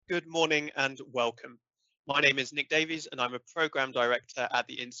Good morning and welcome. My name is Nick Davies and I'm a Programme Director at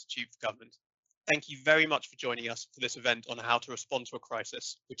the Institute for Government. Thank you very much for joining us for this event on how to respond to a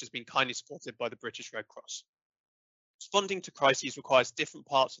crisis, which has been kindly supported by the British Red Cross. Responding to crises requires different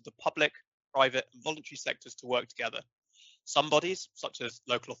parts of the public, private and voluntary sectors to work together. Some bodies, such as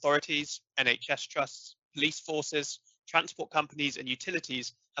local authorities, NHS trusts, police forces, transport companies and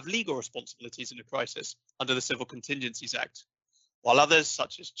utilities have legal responsibilities in a crisis under the Civil Contingencies Act, while others,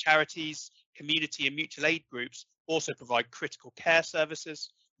 such as charities, community and mutual aid groups, also provide critical care services,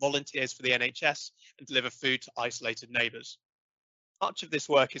 volunteers for the NHS, and deliver food to isolated neighbours. Much of this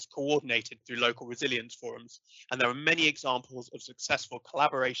work is coordinated through local resilience forums, and there are many examples of successful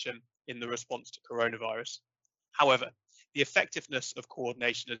collaboration in the response to coronavirus. However, the effectiveness of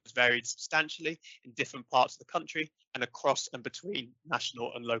coordination has varied substantially in different parts of the country and across and between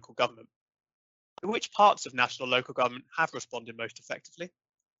national and local government. Which parts of national and local government have responded most effectively?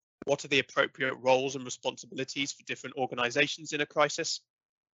 What are the appropriate roles and responsibilities for different organisations in a crisis?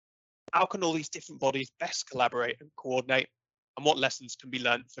 How can all these different bodies best collaborate and coordinate? And what lessons can be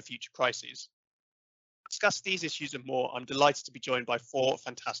learned for future crises? To discuss these issues and more, I'm delighted to be joined by four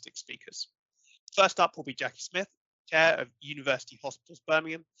fantastic speakers. First up will be Jackie Smith, Chair of University Hospitals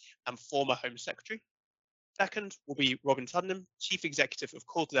Birmingham and former Home Secretary. Second will be Robin Tuddenham, Chief Executive of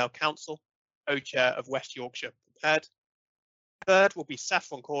Calderdale Council, Co-Chair of West Yorkshire Prepared. Third will be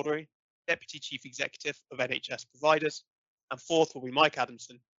Saffron Cordery, Deputy Chief Executive of NHS Providers. And fourth will be Mike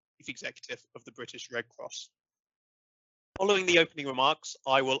Adamson, Chief Executive of the British Red Cross. Following the opening remarks,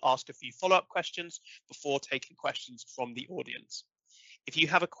 I will ask a few follow-up questions before taking questions from the audience. If you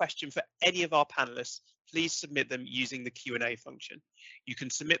have a question for any of our panelists, please submit them using the Q&A function. You can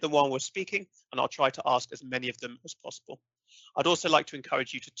submit them while we're speaking, and I'll try to ask as many of them as possible. I'd also like to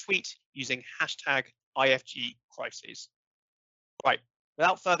encourage you to tweet using #IFGCrises. Right,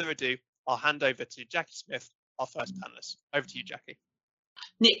 without further ado, I'll hand over to Jackie Smith, our first panelist. Over to you, Jackie.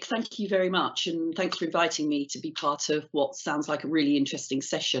 Nick, thank you very much, and thanks for inviting me to be part of what sounds like a really interesting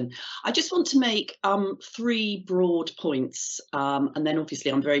session. I just want to make three broad points, and then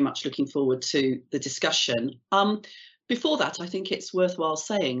obviously I'm very much looking forward to the discussion. Before that, I think it's worthwhile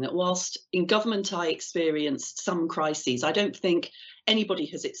saying that whilst in government I experienced some crises, I don't think anybody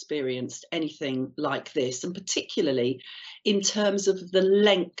has experienced anything like this, and particularly in terms of the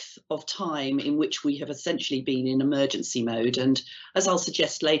length of time in which we have essentially been in emergency mode. And as I'll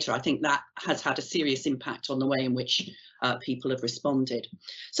suggest later, I think that has had a serious impact on the way in which people have responded.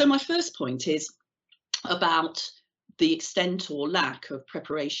 So my first point is about the extent or lack of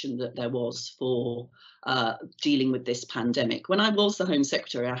preparation that there was for dealing with this pandemic. When I was the Home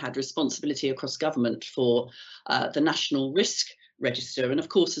Secretary, I had responsibility across government for the National Risk Register. And of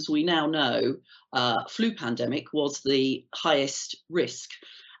course, as we now know, flu pandemic was the highest risk.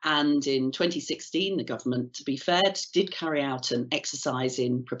 And in 2016, the government, to be fair, did carry out an exercise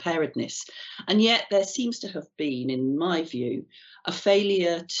in preparedness. And yet there seems to have been, in my view, a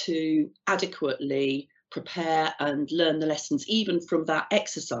failure to adequately prepare and learn the lessons even from that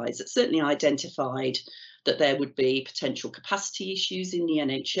exercise. It certainly identified that there would be potential capacity issues in the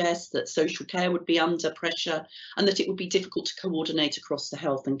NHS, that social care would be under pressure, and that it would be difficult to coordinate across the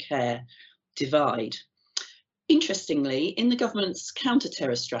health and care divide. Interestingly, in the government's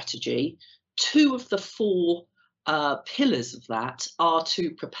counter-terror strategy, two of the four pillars of that are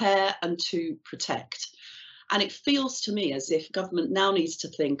to prepare and to protect. And it feels to me as if government now needs to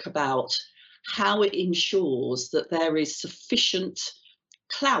think about how it ensures that there is sufficient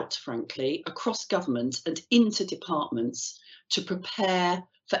clout, frankly, across government and into departments to prepare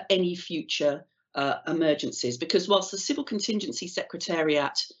for any future emergencies. Because whilst the Civil Contingency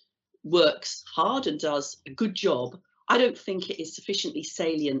Secretariat works hard and does a good job, I don't think it is sufficiently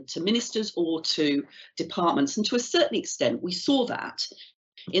salient to ministers or to departments. And to a certain extent, we saw that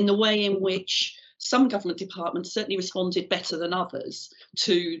in the way in which some government departments certainly responded better than others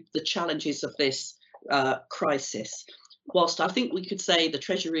to the challenges of this crisis. Whilst I think we could say the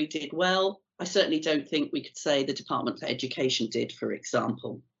Treasury did well, I certainly don't think we could say the Department for Education did, for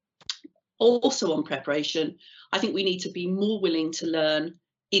example. Also on preparation, I think we need to be more willing to learn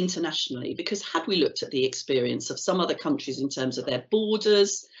internationally, because had we looked at the experience of some other countries in terms of their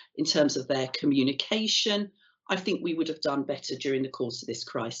borders, in terms of their communication, I think we would have done better during the course of this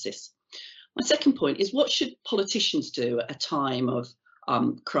crisis. My second point is, what should politicians do at a time of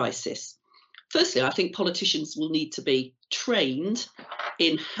crisis? Firstly, I think politicians will need to be trained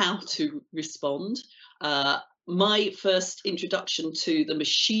in how to respond. My first introduction to the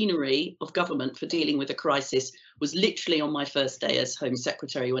machinery of government for dealing with a crisis was literally on my first day as Home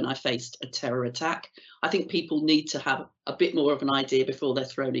Secretary when I faced a terror attack. I think people need to have a bit more of an idea before they're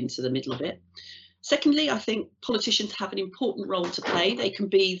thrown into the middle of it. Secondly, I think politicians have an important role to play. They can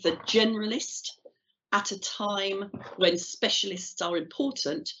be the generalist at a time when specialists are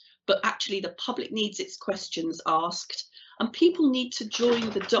important, but actually the public needs its questions asked, and people need to join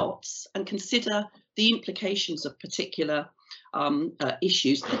the dots and consider the implications of particular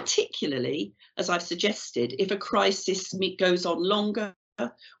issues, particularly, as I've suggested, if a crisis goes on longer,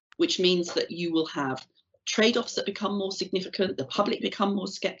 which means that you will have trade-offs that become more significant, the public become more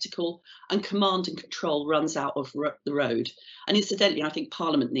sceptical, and command and control runs out of the road. And incidentally, I think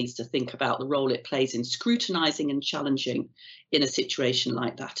Parliament needs to think about the role it plays in scrutinising and challenging in a situation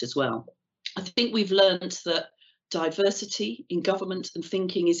like that as well. I think we've learned that diversity in government and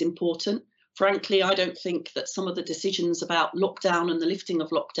thinking is important. Frankly, I don't think that some of the decisions about lockdown and the lifting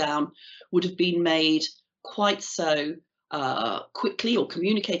of lockdown would have been made quite so quickly or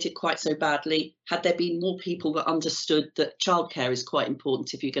communicated quite so badly had there been more people that understood that childcare is quite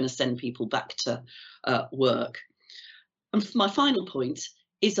important if you're going to send people back to work. And my final point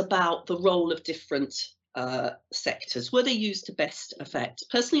is about the role of different sectors. Were they used to best effect?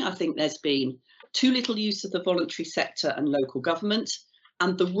 Personally, I think there's been too little use of the voluntary sector and local government,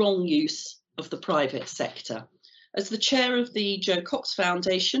 and the wrong use of the private sector. As the chair of the Jo Cox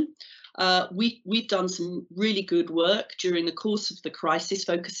Foundation, we've done some really good work during the course of the crisis,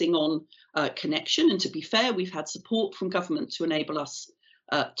 focusing on connection. And to be fair, we've had support from government to enable us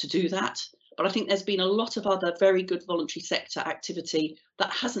to do that. But I think there's been a lot of other very good voluntary sector activity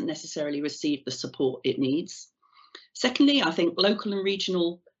that hasn't necessarily received the support it needs. Secondly, I think local and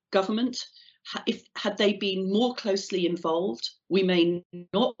regional government, had they been more closely involved, we may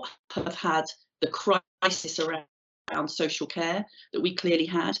not have had the crisis around social care that we clearly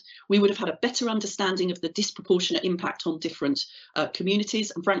had. We would have had a better understanding of the disproportionate impact on different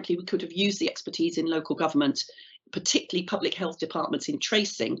communities, and frankly we could have used the expertise in local government, particularly public health departments, in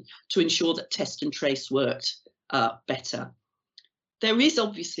tracing to ensure that test and trace worked better. There is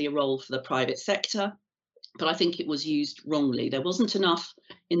obviously a role for the private sector, but I think it was used wrongly. There wasn't enough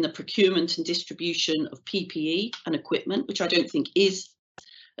in the procurement and distribution of PPE and equipment, which I don't think is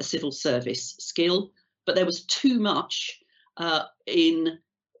a civil service skill, but there was too much in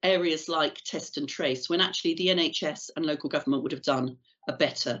areas like test and trace, when actually the NHS and local government would have done a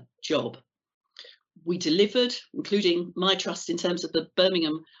better job. We delivered, including my trust in terms of the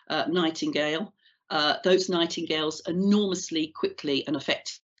Birmingham Nightingale, those Nightingales enormously quickly and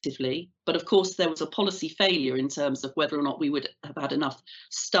effectively, but of course there was a policy failure in terms of whether or not we would have had enough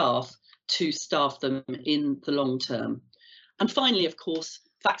staff to staff them in the long term. And finally, of course,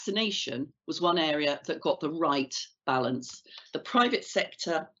 vaccination was one area that got the right balance. The private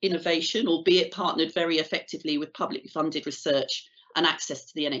sector innovation, albeit partnered very effectively with publicly funded research and access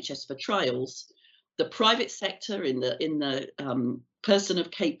to the NHS for trials, the private sector in the person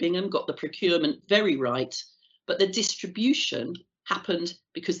of Kate Bingham got the procurement very right, but the distribution happened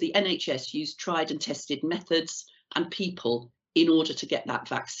because the NHS used tried and tested methods and people in order to get that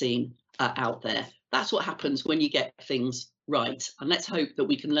vaccine out there. That's what happens when you get things right. And let's hope that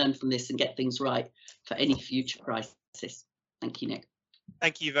we can learn from this and get things right for any future crisis. Thank you, Nick.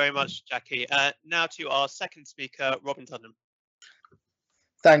 Thank you very much, Jackie. Now to our second speaker, Robin Tuddenham.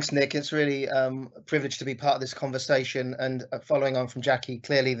 Thanks, Nick. It's really a privilege to be part of this conversation. And following on from Jackie,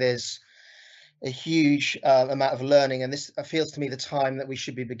 clearly there's a huge amount of learning, and this feels to me the time that we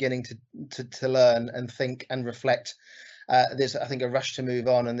should be beginning to learn and think and reflect. There's, I think, a rush to move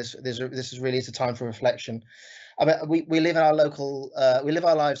on, and this is really a time for reflection. I mean, we live in our local, we live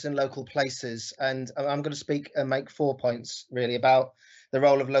our lives in local places, and I'm going to speak and make 4 points really about the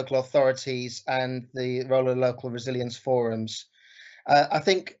role of local authorities and the role of local resilience forums. I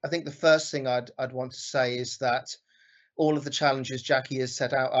think the first thing I'd want to say is that all of the challenges Jackie has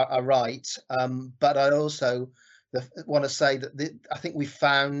set out are right, but I also want to say that I think we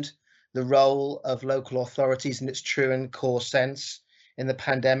found the role of local authorities in its true and core sense in the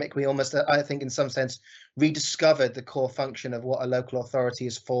pandemic. We almost, I think, in some sense, rediscovered the core function of what a local authority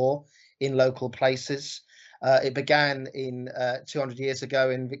is for in local places. It began in 200 years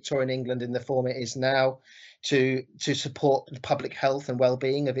ago in Victorian England in the form it is now, to support the public health and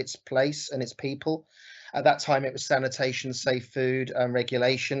well-being of its place and its people. At that time, it was sanitation, safe food, and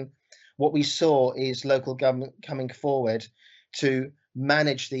regulation. What we saw is local government coming forward to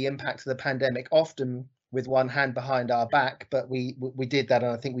manage the impact of the pandemic, often with one hand behind our back, but we did that,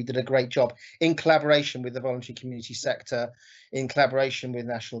 and I think we did a great job in collaboration with the voluntary community sector, in collaboration with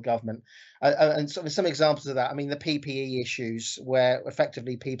national government. And some examples of that, I mean, the PPE issues, where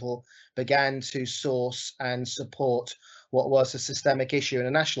effectively people began to source and support what was a systemic issue and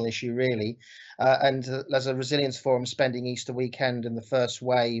a national issue, really. And as a Resilience Forum, spending Easter weekend in the first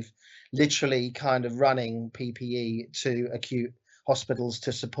wave, literally kind of running PPE to acute hospitals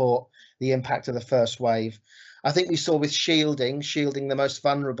to support the impact of the first wave. I think we saw with shielding the most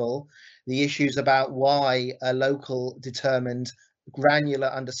vulnerable, the issues about why a local determined granular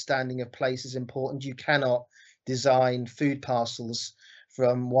understanding of place is important. You cannot design food parcels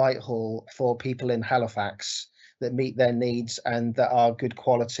from Whitehall for people in Halifax that meet their needs and that are good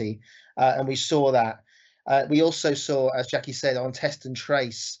quality. And we saw that. We also saw, as Jackie said, on test and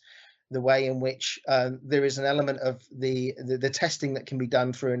trace, the way in which there is an element of the testing that can be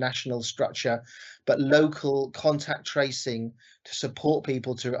done through a national structure, but local contact tracing to support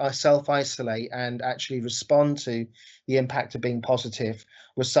people to self-isolate and actually respond to the impact of being positive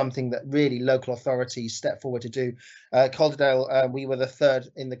was something that really local authorities stepped forward to do. Calderdale, we were the third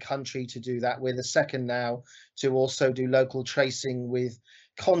in the country to do that. We're the second now to also do local tracing with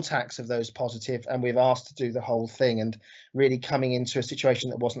contacts of those positive, and we've asked to do the whole thing, and really coming into a situation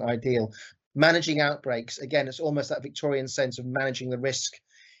that wasn't ideal. Managing outbreaks, again, it's almost that Victorian sense of managing the risk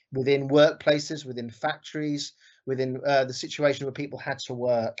within workplaces, within factories, within the situation where people had to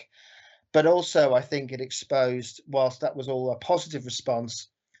work. But also, I think it exposed, whilst that was all a positive response,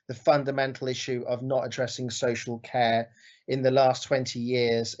 the fundamental issue of not addressing social care in the last 20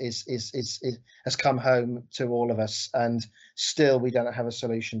 years has come home to all of us, and still we don't have a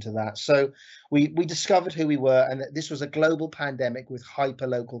solution to that. So we discovered who we were, and that this was a global pandemic with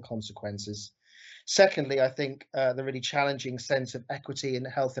hyper-local consequences. Secondly, I think the really challenging sense of equity and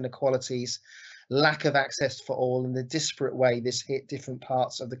health inequalities, lack of access for all, and the disparate way this hit different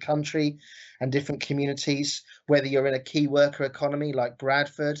parts of the country and different communities, whether you're in a key worker economy like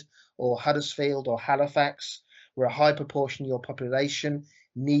Bradford or Huddersfield or Halifax, where a high proportion of your population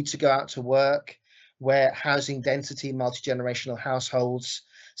need to go out to work, where housing density, multi-generational households,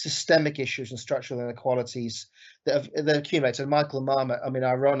 systemic issues and structural inequalities that have accumulated. Michael Marmot, I mean,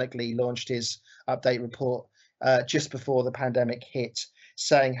 ironically launched his update report just before the pandemic hit,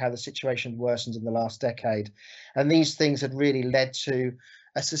 saying how the situation worsened in the last decade. And these things had really led to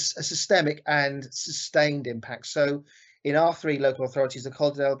a systemic and sustained impact. So in our three local authorities, the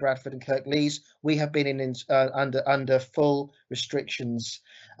Calderdale, Bradford and Kirklees, we have been under full restrictions,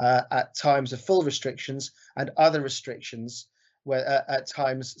 at times of full restrictions and other restrictions, where at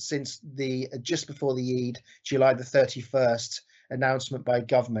times since the just before the Eid, July the 31st announcement by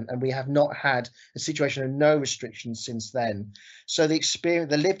government, and we have not had a situation of no restrictions since then. So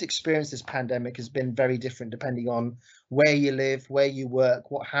the lived experience of this pandemic has been very different depending on where you live, where you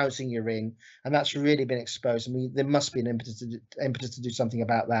work, what housing you're in, and that's really been exposed. And there must be an impetus to do something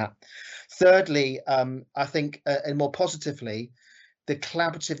about that. Thirdly, I think, and more positively, the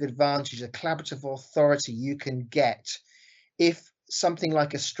collaborative advantage, the collaborative authority you can get if something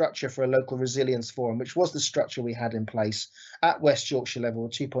like a structure for a local resilience forum, which was the structure we had in place at West Yorkshire level,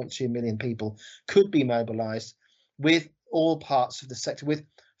 2.2 million people, could be mobilised with all parts of the sector, with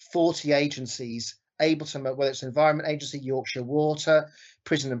 40 agencies able to, whether it's Environment Agency, Yorkshire Water,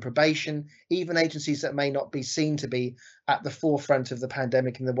 Prison and Probation, even agencies that may not be seen to be at the forefront of the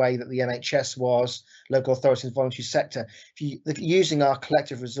pandemic in the way that the NHS was, local authorities and voluntary sector. Using our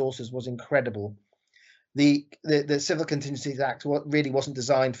collective resources was incredible. The Civil Contingencies Act really wasn't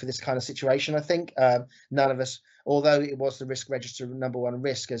designed for this kind of situation, I think. None of us, although it was the risk register #1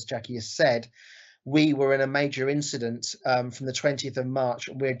 risk, as Jackie has said, we were in a major incident from the 20th of March.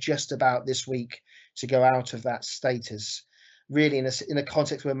 We're just about this week to go out of that status, really in a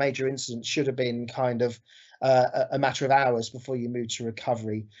context where major incidents should have been kind of a matter of hours before you move to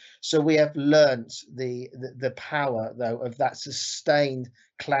recovery. So we have learnt the power, though, of that sustained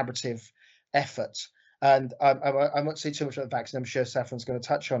collaborative effort. And I won't say too much about the vaccine. I'm sure Saffron's going to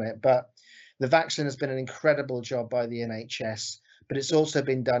touch on it, but the vaccine has been an incredible job by the NHS, but it's also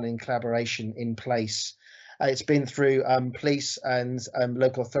been done in collaboration in place. It's been through police and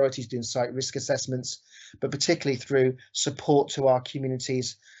local authorities doing site risk assessments, but particularly through support to our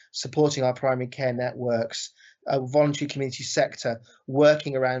communities, supporting our primary care networks, a voluntary community sector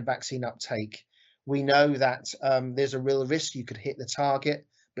working around vaccine uptake. We know that there's a real risk you could hit the target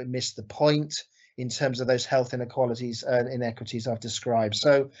but miss the point in terms of those health inequalities and inequities I've described.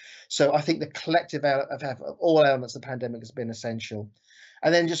 So I think the collective of all elements of the pandemic has been essential.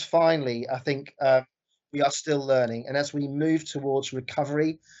 And then just finally, I think we are still learning. And as we move towards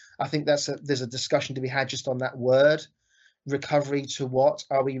recovery, I think there's a discussion to be had just on that word. Recovery to what?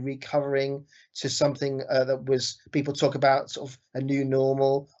 Are we recovering to something that was, people talk about sort of a new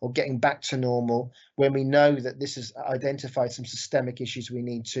normal or getting back to normal, when we know that this has identified some systemic issues we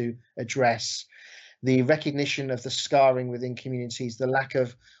need to address? The recognition of the scarring within communities, the lack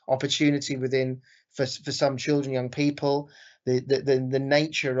of opportunity within for some children, young people, the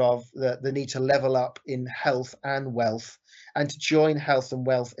nature of the need to level up in health and wealth, and to join health and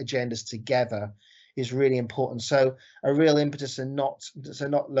wealth agendas together is really important. So a real impetus to not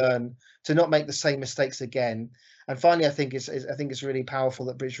make the same mistakes again. And finally, I think it's really powerful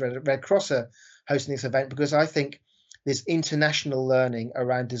that British Red Cross are hosting this event, because I think there's international learning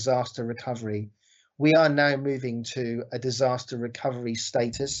around disaster recovery. We are now moving to a disaster recovery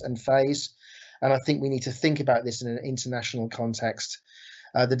status and phase, and I think we need to think about this in an international context.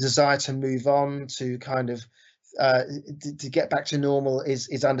 The desire to move on, to kind of to get back to normal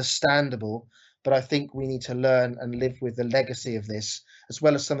is understandable, but I think we need to learn and live with the legacy of this, as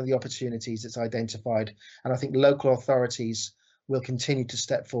well as some of the opportunities it's identified. And I think local authorities will continue to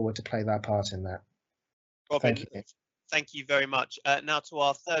step forward to play their part in that. Robin, Thank you. Thank you very much. Now to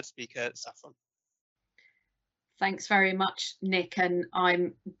our third speaker, Saffron. Thanks very much, Nick, and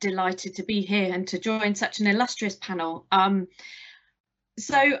I'm delighted to be here and to join such an illustrious panel.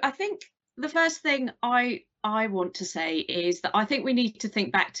 So I think the first thing I want to say is that I think we need to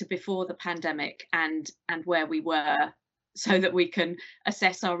think back to before the pandemic and where we were, so that we can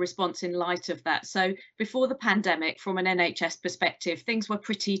assess our response in light of that. So before the pandemic, from an NHS perspective, things were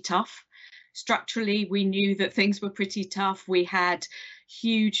pretty tough. Structurally, we knew that things were pretty tough. We had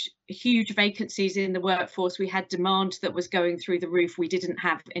huge vacancies in the workforce. We had demand that was going through the roof. We didn't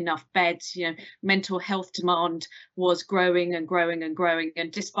have enough beds. You know, mental health demand was growing and growing and growing. And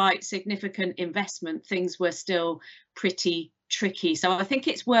despite significant investment, things were still pretty tricky. So I think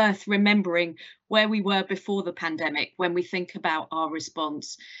it's worth remembering where we were before the pandemic when we think about our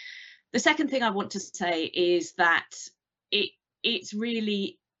response. The second thing I want to say is that it's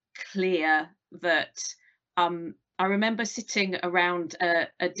really clear that I remember sitting around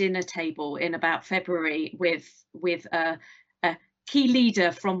a dinner table in about February with a key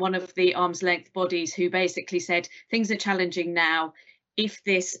leader from one of the arm's length bodies who basically said things are challenging now. If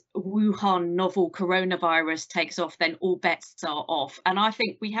this Wuhan novel coronavirus takes off, then all bets are off. And I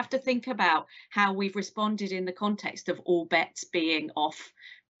think we have to think about how we've responded in the context of all bets being off,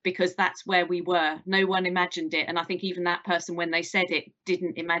 because that's where we were. No one imagined it. And I think even that person, when they said it,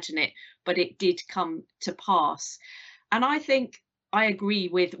 didn't imagine it, but it did come to pass. And I think I agree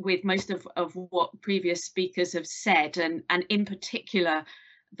with most of what previous speakers have said, and in particular,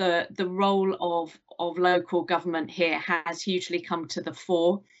 the role of local government here has hugely come to the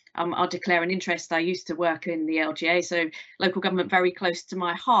fore. I'll declare an interest. I used to work in the LGA, so local government very close to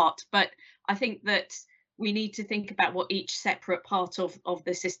my heart. But I think that we need to think about what each separate part of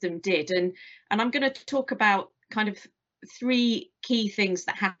the system did. And I'm going to talk about kind of three key things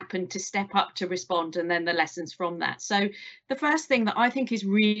that happened to step up to respond, and then the lessons from that. So the first thing that I think is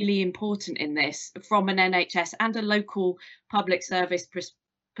really important in this, from an NHS and a local public service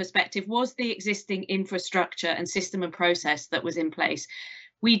perspective, was the existing infrastructure and system and process that was in place.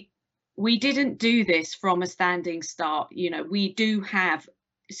 We didn't do this from a standing start. You know, we do have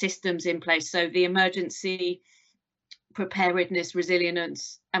systems in place. So the emergency preparedness,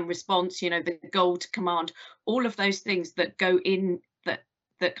 resilience and response, you know, the GOLD command, all of those things that go in,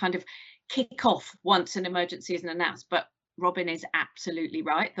 that kind of kick off once an emergency is announced. But Robin is absolutely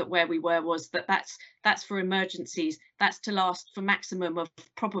right that where we were was that's for emergencies. That's to last for maximum of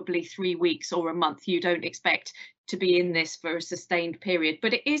probably 3 weeks or a month. You don't expect to be in this for a sustained period.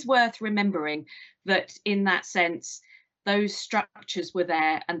 But it is worth remembering that in that sense, those structures were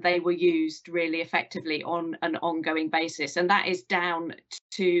there and they were used really effectively on an ongoing basis. And that is down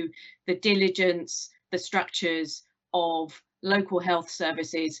to the diligence, the structures of local health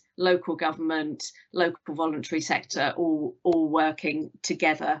services, local government, local voluntary sector, all working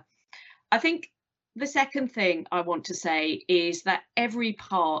together. I think the second thing I want to say is that every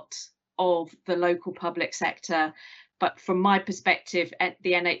part of the local public sector, but from my perspective at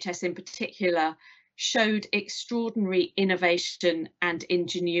the NHS in particular, showed extraordinary innovation and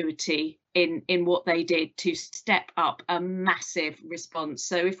ingenuity in what they did to step up a massive response.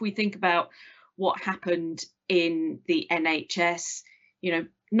 So if we think about what happened in the NHS, you know,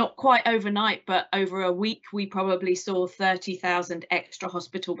 not quite overnight, but over a week, we probably saw 30,000 extra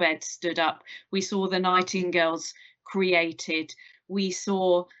hospital beds stood up. We saw the Nightingales created. We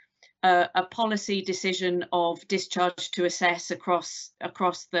saw a policy decision of discharge to assess across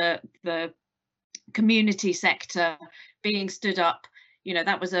the community sector being stood up. you know,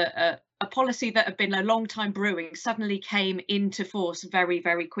 that was a policy that had been a long time brewing, suddenly came into force very,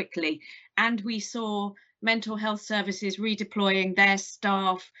 very quickly. And we saw mental health services redeploying their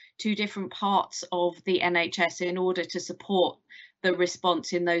staff to different parts of the NHS in order to support the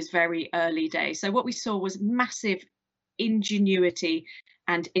response in those very early days. So what we saw was massive ingenuity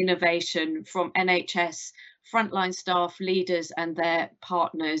and innovation from NHS frontline staff, leaders and their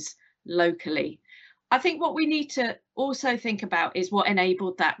partners locally. I think what we need to also think about is what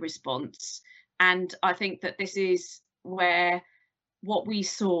enabled that response. And I think that this is where what we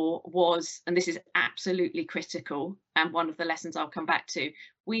saw was, and this is absolutely critical, and one of the lessons I'll come back to,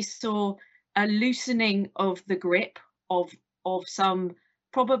 we saw a loosening of the grip of some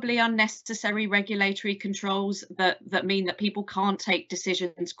probably unnecessary regulatory controls that mean that people can't take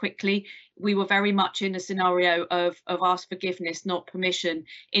decisions quickly. We were very much in a scenario of ask forgiveness, not permission,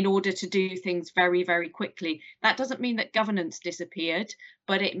 in order to do things very, very quickly. That doesn't mean that governance disappeared,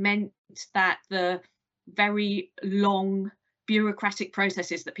 but it meant that the very long bureaucratic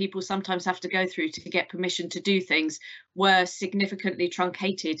processes that people sometimes have to go through to get permission to do things were significantly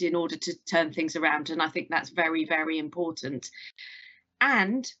truncated in order to turn things around. And I think that's very, very important.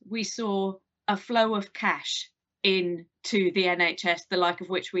 And we saw a flow of cash into the NHS, the like of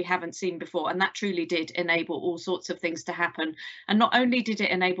which we haven't seen before. And that truly did enable all sorts of things to happen. And not only did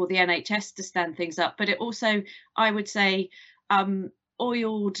it enable the NHS to stand things up, but it also, I would say,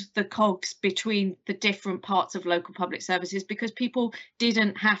 oiled the cogs between the different parts of local public services, because people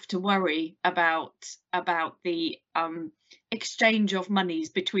didn't have to worry about the exchange of monies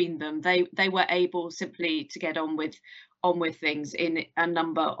between them. They were able simply to get on with things in a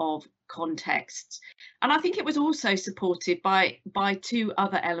number of contexts. And I think it was also supported by two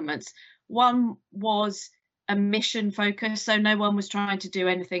other elements. One was a mission focus, so no one was trying to do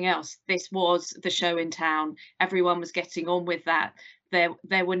anything else. This was the show in town. Everyone was getting on with that.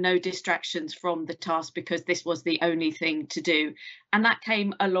 There were no distractions from the task because this was the only thing to do. And that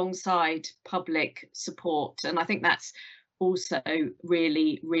came alongside public support. And I think that's also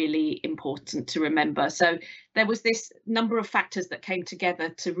really, really important to remember. So there was this number of factors that came together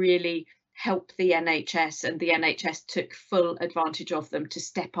to really help the NHS, and the NHS took full advantage of them to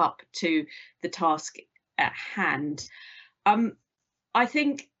step up to the task at hand. I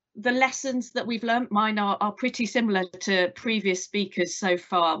think the lessons that we've learnt, mine are pretty similar to previous speakers so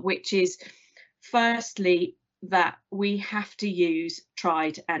far, which is firstly that we have to use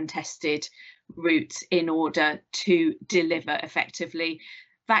tried and tested routes in order to deliver effectively.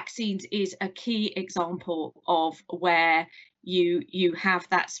 Vaccines is a key example of where you have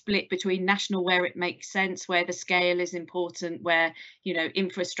that split between national, where it makes sense, where the scale is important, where, you know,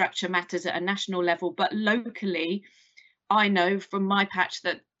 infrastructure matters at a national level, but locally, I know from my patch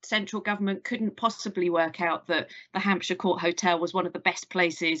that central government couldn't possibly work out that the Hampshire Court Hotel was one of the best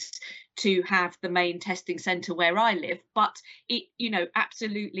places to have the main testing centre where I live. But it, you know,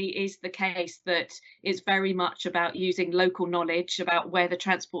 absolutely is the case that it's very much about using local knowledge about where the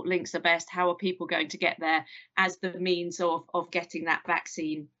transport links are best, how are people going to get there, as the means of getting that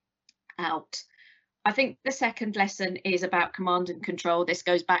vaccine out. I think the second lesson is about command and control. This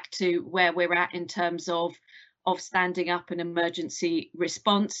goes back to where we're at in terms of standing up an emergency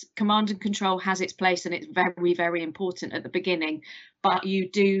response. Command and control has its place, and it's very, very important at the beginning, but you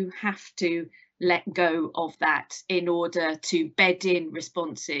do have to let go of that in order to bed in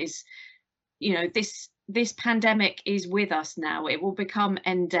responses. You know, this pandemic is with us now. It will become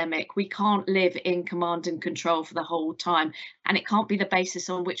endemic. We can't live in command and control for the whole time, and it can't be the basis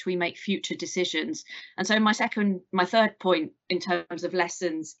on which we make future decisions. And so my third point in terms of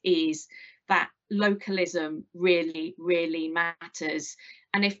lessons is that localism really, really matters.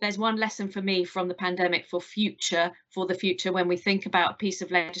 And if there's one lesson for me from the pandemic for the future, when we think about a piece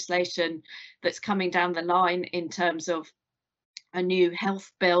of legislation that's coming down the line in terms of a new health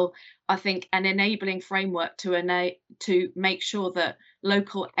bill, I think an enabling framework to make sure that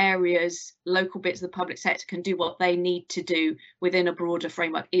local areas, local bits of the public sector can do what they need to do within a broader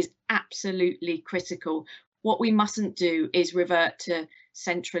framework is absolutely critical. What we mustn't do is revert to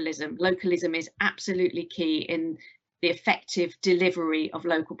centralism. Localism is absolutely key in the effective delivery of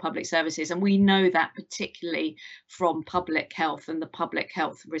local public services. And we know that particularly from public health and the public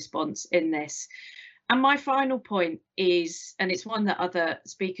health response in this. And my final point is, and it's one that other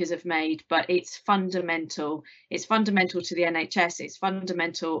speakers have made, but it's fundamental. It's fundamental to the NHS. It's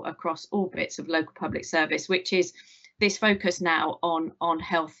fundamental across all bits of local public service, which is this focus now on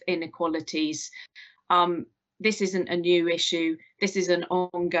health inequalities. This isn't a new issue. This is an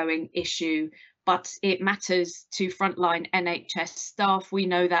ongoing issue. but it matters to frontline NHS staff. We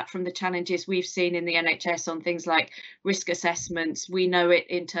know that from the challenges we've seen in the NHS on things like risk assessments. We know it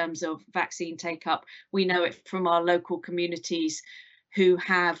in terms of vaccine take-up. We know it from our local communities who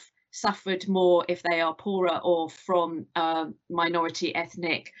have suffered more if they are poorer or from minority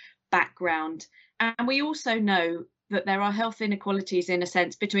ethnic background. And we also know that there are health inequalities, in a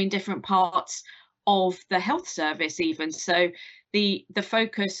sense, between different parts of the health service even. So the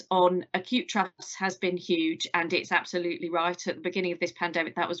focus on acute trusts has been huge, and it's absolutely right. At the beginning of this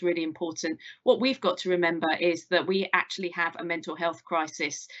pandemic, that was really important. What we've got to remember is that we actually have a mental health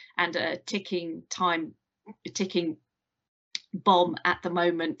crisis and a ticking bomb at the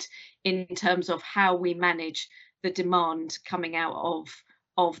moment in terms of how we manage the demand coming out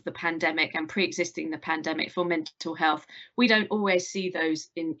of the pandemic and pre-existing the pandemic for mental health. We don't always see those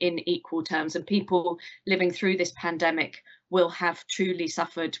in equal terms, and people living through this pandemic will have truly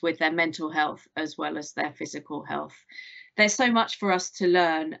suffered with their mental health as well as their physical health. There's so much for us to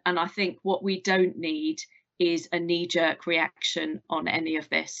learn, and I think what we don't need is a knee-jerk reaction on any of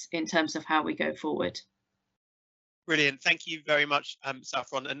this in terms of how we go forward. Brilliant. Thank you very much,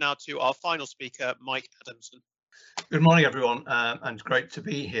 Saffron. And now to our final speaker, Mike Adamson. Good morning, everyone, and great to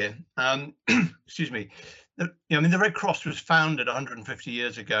be here. Excuse me. The Red Cross was founded 150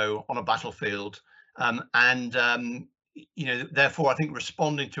 years ago on a battlefield, therefore, I think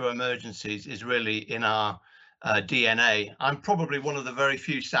responding to emergencies is really in our DNA. I'm probably one of the very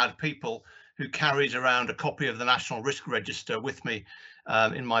few sad people who carries around a copy of the National Risk Register with me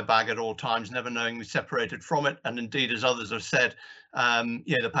in my bag at all times, never knowing me separated from it. And indeed, as others have said,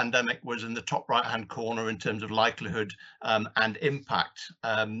 the pandemic was in the top right-hand corner in terms of likelihood and impact.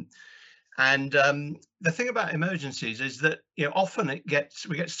 The thing about emergencies is that often we get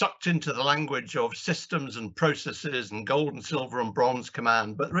sucked into the language of systems and processes and gold and silver and bronze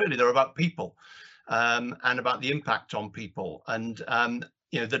command, but really they're about people and about the impact on people and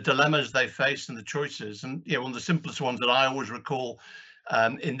the dilemmas they face and the choices. And one of the simplest ones that I always recall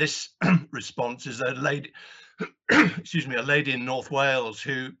in this response is a lady, a lady in North Wales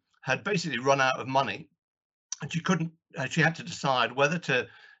who had basically run out of money, and she had to decide whether to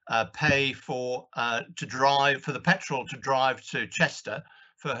pay for the petrol to drive to Chester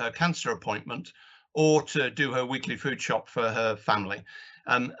for her cancer appointment, or to do her weekly food shop for her family.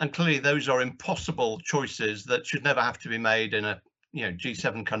 And clearly those are impossible choices that should never have to be made in a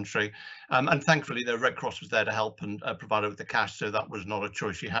G7 country, and thankfully the Red Cross was there to help and provide her with the cash, so that was not a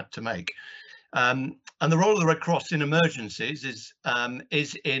choice she had to make. And the role of the Red Cross in emergencies is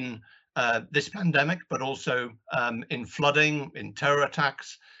in this pandemic, but also in flooding, in terror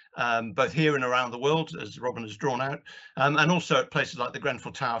attacks, both here and around the world, as Robin has drawn out, and also at places like the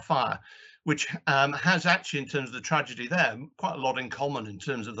Grenfell Tower fire, which has actually, in terms of the tragedy there, quite a lot in common in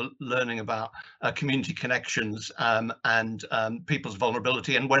terms of the learning about community connections and people's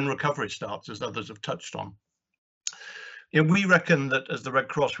vulnerability and when recovery starts, as others have touched on. We reckon that as the Red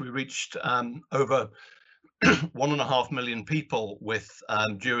Cross, we reached over 1.5 million people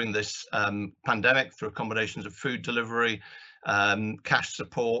during this pandemic through combinations of food delivery, cash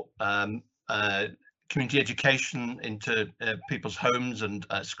support, community education into people's homes and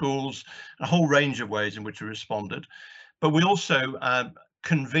schools, a whole range of ways in which we responded. But we also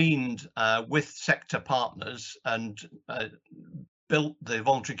convened with sector partners and built the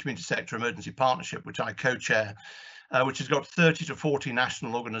Voluntary Community Sector Emergency Partnership, which I co-chair, which has got 30 to 40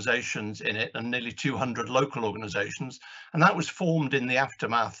 national organisations in it and nearly 200 local organisations. And that was formed in the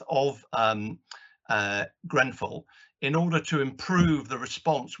aftermath of Grenfell in order to improve the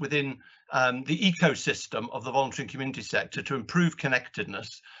response within the ecosystem of the voluntary and community sector, to improve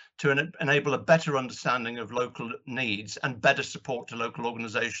connectedness, to enable a better understanding of local needs and better support to local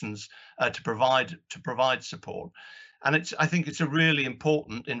organisations to provide support. And I think it's a really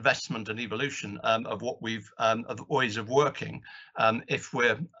important investment and evolution of what of ways of working if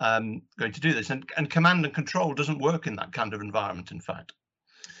we're going to do this. And command and control doesn't work in that kind of environment, in fact.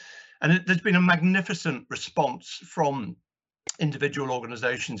 And there's been a magnificent response from individual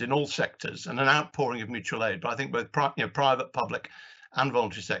organisations in all sectors and an outpouring of mutual aid. But I think both private, public and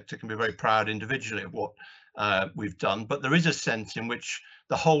voluntary sector can be very proud individually of what we've done. But there is a sense in which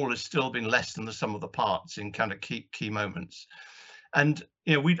the whole has still been less than the sum of the parts in kind of key moments. And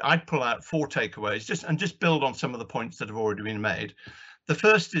I'd pull out 4 takeaways just build on some of the points that have already been made. The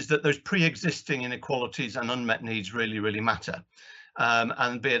first is that those pre-existing inequalities and unmet needs really, really matter.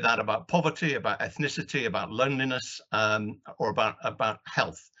 And be that about poverty, about ethnicity, about loneliness, or about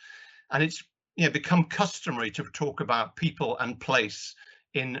health. And it's become customary to talk about people and place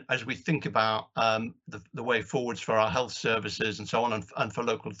as we think about the way forwards for our health services and so on, and for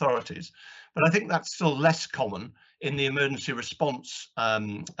local authorities. But I think that's still less common in the emergency response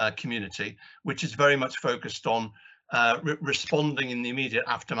community, which is very much focused on responding in the immediate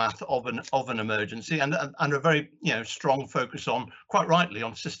aftermath of an emergency, and a very strong focus on, quite rightly,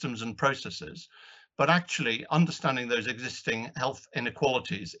 on systems and processes. But actually understanding those existing health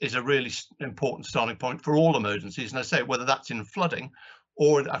inequalities is a really important starting point for all emergencies. And I say, whether that's in flooding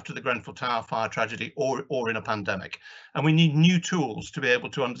or after the Grenfell Tower fire tragedy or in a pandemic. And we need new tools to be able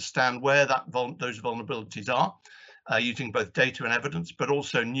to understand where those vulnerabilities are, using both data and evidence, but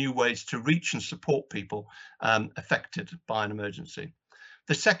also new ways to reach and support people affected by an emergency.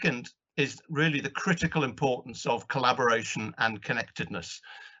 The second is really the critical importance of collaboration and connectedness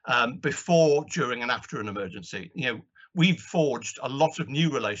before, during and after an emergency. We've forged a lot of new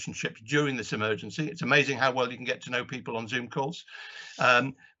relationships during this emergency. It's amazing how well you can get to know people on Zoom calls.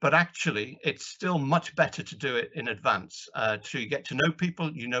 But actually, it's still much better to do it in advance, to get to know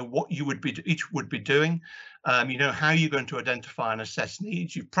people. You know what you each would be doing. You know how you're going to identify and assess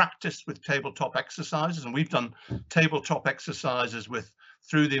needs. You practice with tabletop exercises, and we've done tabletop exercises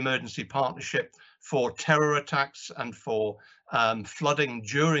through the Emergency Partnership for terror attacks and for flooding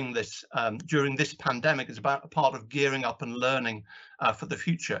during this pandemic. Is about a part of gearing up and learning for the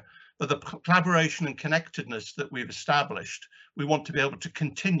future. But the collaboration and connectedness that we've established, we want to be able to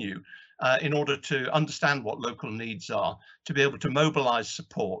continue in order to understand what local needs are, to be able to mobilize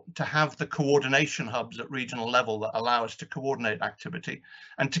support, to have the coordination hubs at regional level that allow us to coordinate activity,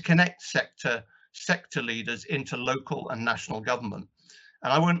 and to connect sector leaders into local and national government.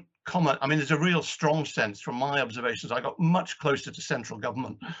 And I won't comment, I mean, there's a real strong sense from my observations. I got much closer to central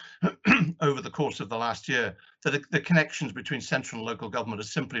government over the course of the last year, that the connections between central and local government are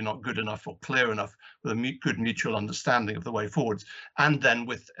simply not good enough or clear enough with a good mutual understanding of the way forwards, and then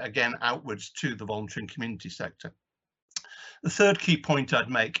again outwards to the voluntary and community sector. The third key point I'd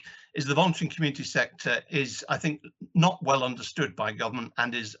make is the voluntary and community sector is, I think, not well understood by government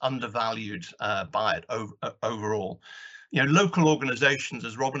and is undervalued by it overall. Local organisations,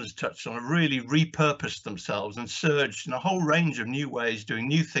 as Robin has touched on, have really repurposed themselves and surged in a whole range of new ways, doing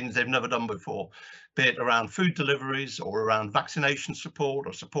new things they've never done before, be it around food deliveries or around vaccination support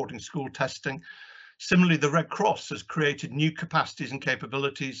or supporting school testing. Similarly, the Red Cross has created new capacities and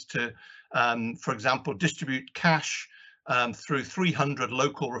capabilities to, for example, distribute cash through 300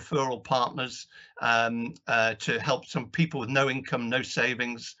 local referral partners to help some people with no income, no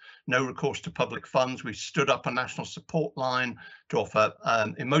savings, no recourse to public funds. We've stood up a national support line to offer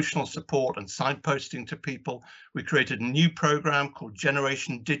emotional support and signposting to people. We created a new program called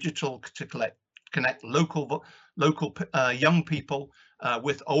Generation Digital to connect local young people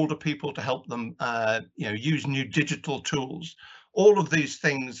with older people to help them use new digital tools. All of these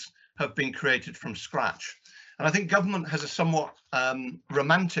things have been created from scratch. And I think government has a somewhat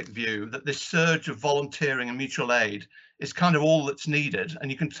romantic view that this surge of volunteering and mutual aid is kind of all that's needed,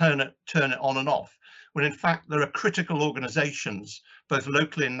 and you can turn it on and off, when in fact there are critical organisations, both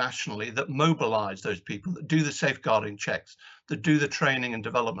locally and nationally, that mobilise those people, that do the safeguarding checks, that do the training and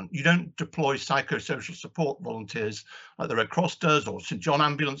development. You don't deploy psychosocial support volunteers like the Red Cross does, or St John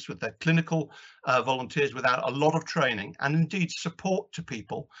Ambulance with their clinical volunteers, without a lot of training and indeed support to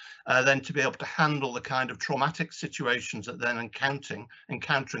people, then to be able to handle the kind of traumatic situations that they're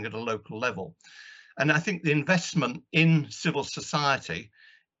encountering at a local level. And I think the investment in civil society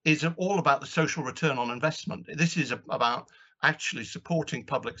is all about the social return on investment. This is about actually supporting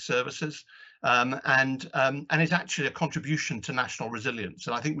public services and is actually a contribution to national resilience.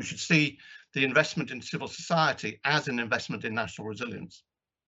 And I think we should see the investment in civil society as an investment in national resilience.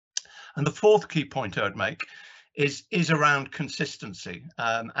 And the fourth key point I would make is around consistency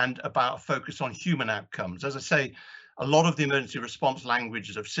and about a focus on human outcomes. As I say, a lot of the emergency response language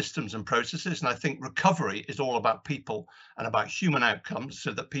is of systems and processes, and I think recovery is all about people and about human outcomes,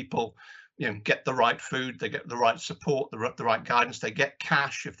 so that people get the right food, they get the right support, the right guidance, they get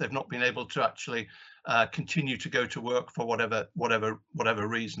cash if they've not been able to actually continue to go to work for whatever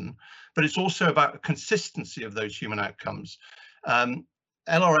reason. But it's also about the consistency of those human outcomes.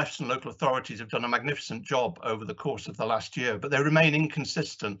 LRFs and local authorities have done a magnificent job over the course of the last year, but they remain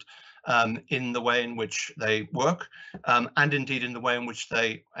inconsistent in the way in which they work and indeed in the way in which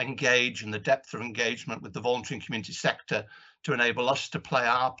they engage and the depth of engagement with the voluntary and community sector to enable us to play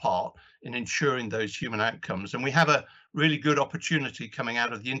our part in ensuring those human outcomes. And we have a really good opportunity coming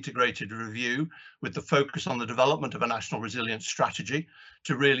out of the integrated review with the focus on the development of a national resilience strategy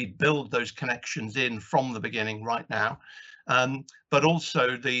to really build those connections in from the beginning right now. But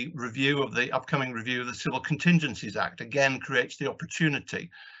also the review of the upcoming review of the Civil Contingencies Act again creates the opportunity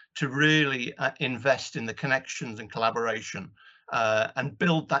to really invest in the connections and collaboration and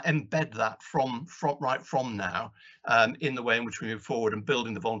build that, embed that from now in the way in which we move forward, and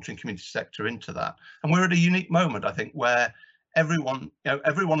building the voluntary and community sector into that. And we're at a unique moment, I think, where everyone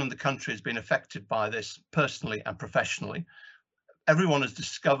in the country has been affected by this personally and professionally. Everyone has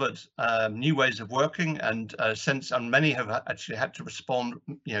discovered new ways of working, and many have actually had to respond,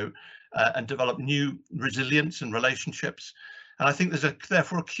 and develop new resilience and relationships. And I think there's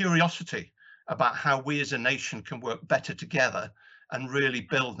therefore a curiosity about how we as a nation can work better together and really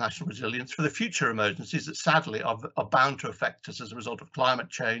build national resilience for the future emergencies that sadly are bound to affect us as a result of climate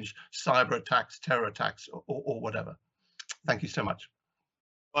change, cyber attacks, terror attacks, or whatever. Thank you so much.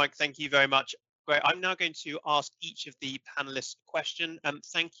 Mike, thank you very much. Great. I'm now going to ask each of the panelists a question.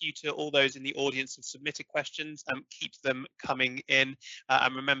 Thank you to all those in the audience who've submitted questions. Keep them coming in,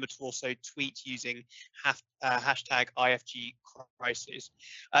 and remember to also tweet using hashtag IFG Crisis.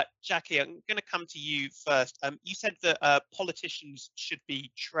 Jackie, I'm going to come to you first. You said that politicians should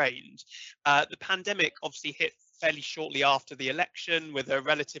be trained. The pandemic obviously hit fairly shortly after the election, with a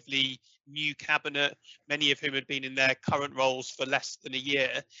relatively new cabinet, many of whom had been in their current roles for less than a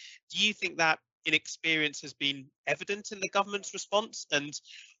year. Do you think that inexperience has been evident in the government's response? And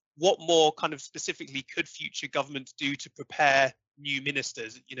what more kind of specifically could future governments do to prepare new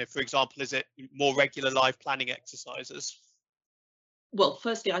ministers? For example, is it more regular live planning exercises? Well,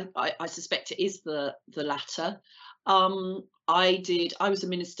 firstly, I suspect it is the latter. I was a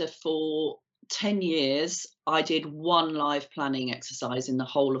minister for 10 years. I did one live planning exercise in the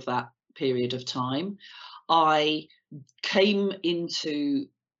whole of that period of time. I came into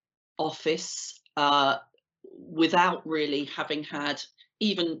office without really having had,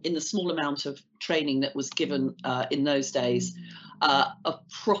 even in the small amount of training that was given in those days, a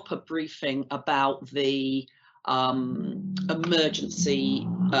proper briefing about the emergency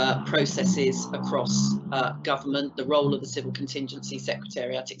processes across government, the role of the Civil Contingency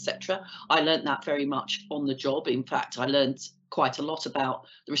Secretariat, etc. I learned that very much on the job. In fact, I learned quite a lot about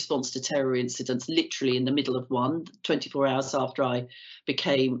the response to terror incidents literally in the middle of one, 24 hours after I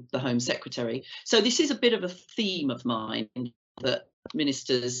became the Home Secretary. So this is a bit of a theme of mine, that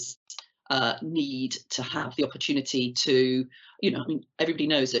ministers need to have the opportunity to, everybody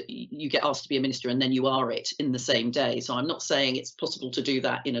knows that you get asked to be a minister and then you are it in the same day. So I'm not saying it's possible to do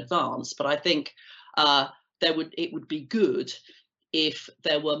that in advance, but I think it would be good if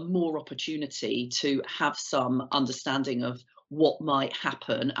there were more opportunity to have some understanding of what might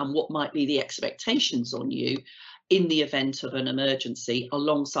happen and what might be the expectations on you in the event of an emergency,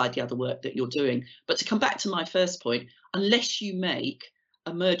 alongside the other work that you're doing. But to come back to my first point, unless you make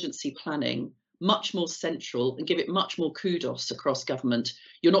emergency planning much more central and give it much more kudos across government,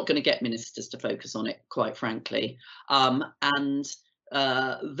 you're not going to get ministers to focus on it, quite frankly. Then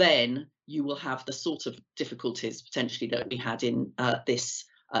you will have the sort of difficulties potentially that we had in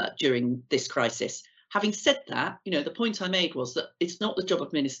during this crisis. Having said that, the point I made was that it's not the job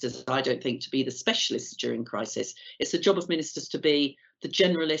of ministers, I don't think, to be the specialists during crisis. It's the job of ministers to be the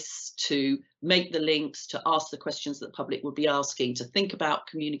generalists, to make the links, to ask the questions that the public would be asking, to think about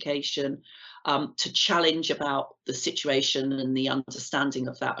communication, to challenge about the situation and the understanding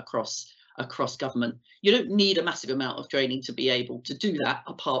of that across government. You don't need a massive amount of training to be able to do that,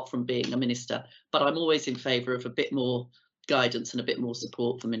 apart from being a minister. But I'm always in favour of a bit more guidance and a bit more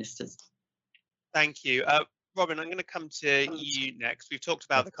support for ministers. Thank you. Robin, I'm going to come to you next. We've talked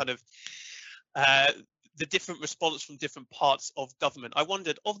about the kind of the different response from different parts of government. I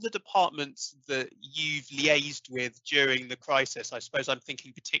wondered, of the departments that you've liaised with during the crisis, I suppose I'm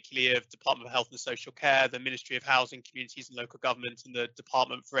thinking particularly of Department of Health and Social Care, the Ministry of Housing, Communities and Local Government, and the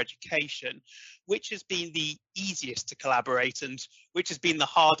Department for Education. Which has been the easiest to collaborate and which has been the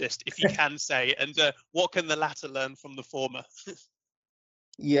hardest, if you can say, and what can the latter learn from the former?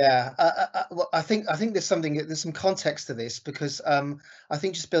 Yeah, well, I think there's some context to this, because I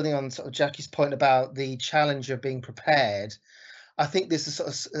think, just building on sort of Jackie's point about the challenge of being prepared, I think there's a sort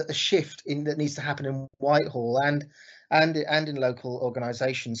of a shift that needs to happen in Whitehall and in local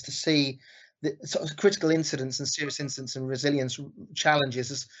organisations to see the sort of critical incidents and serious incidents and resilience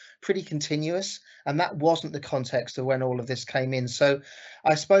challenges as pretty continuous, and that wasn't the context of when all of this came in. So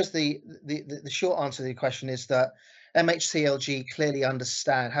I suppose the short answer to the question is that MHCLG clearly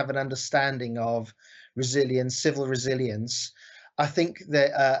have an understanding of resilience, civil resilience. I think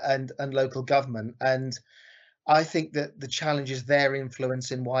that and local government, and I think that the challenge is their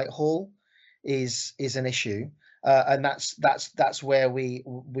influence in Whitehall is an issue, and that's where we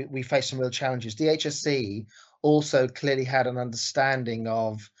face some real challenges. DHSC also clearly had an understanding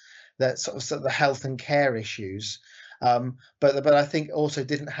of the sort of the health and care issues. But I think also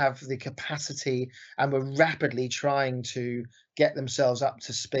didn't have the capacity and were rapidly trying to get themselves up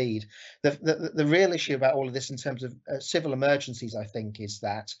to speed. The real issue about all of this in terms of civil emergencies, I think, is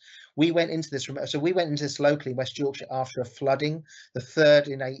that we went into this locally in West Yorkshire after a flooding, the third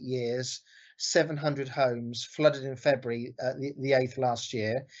in 8 years. 700 homes flooded in February, the 8th last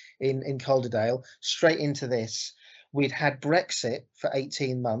year in Calderdale, straight into this. We'd had Brexit for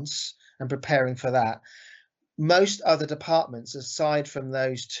 18 months and preparing for that. Most other departments, aside from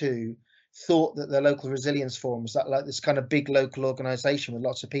those two, thought that the local resilience forums, that like this kind of big local organization with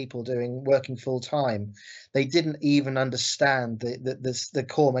lots of people working full time, they didn't even understand the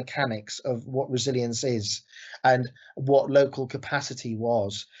core mechanics of what resilience is and what local capacity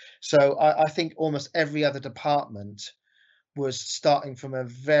was. So I think almost every other department was starting from a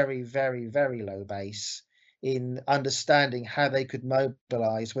very, very, very low base in understanding how they could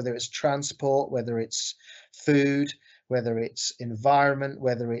mobilize, whether it's transport, whether it's food, whether it's environment,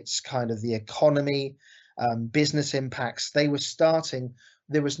 whether it's kind of the economy, business impacts. They were starting,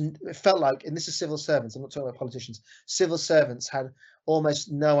 it felt like, and this is civil servants, I'm not talking about politicians, civil servants had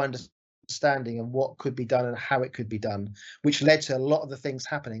almost no understanding of what could be done and how it could be done, which led to a lot of the things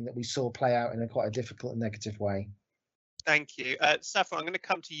happening that we saw play out in quite a difficult and negative way. Thank you. Saffron, I'm going to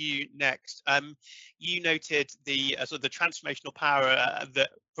come to you next. You noted the sort of the transformational power that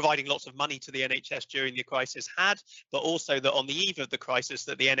providing lots of money to the NHS during the crisis had, but also that on the eve of the crisis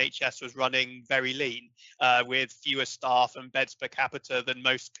that the NHS was running very lean with fewer staff and beds per capita than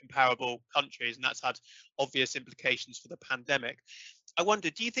most comparable countries, and that's had obvious implications for the pandemic. I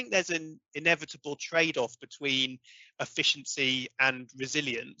wonder, do you think there's an inevitable trade-off between efficiency and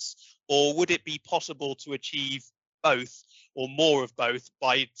resilience, or would it be possible to achieve both or more of both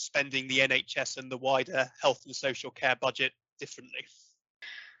by spending the NHS and the wider health and social care budget differently?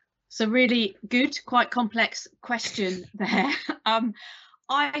 So really good, quite complex question there.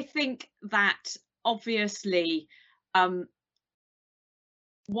 I think that obviously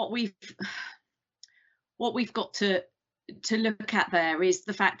what we've got to look at there is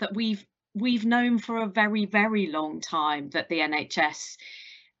the fact that we've known for a very, very long time that the NHS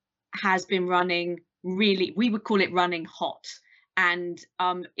has been running really, we would call it running hot, and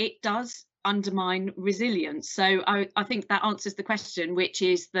it does undermine resilience. So I think that answers the question, which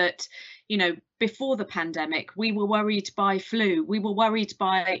is that, you know, before the pandemic, we were worried by flu. We were worried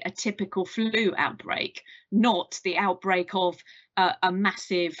by a typical flu outbreak, not the outbreak of a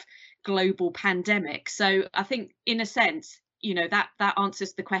massive global pandemic. So I think, in a sense, you know, that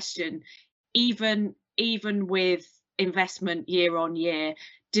answers the question. Even with investment year on year,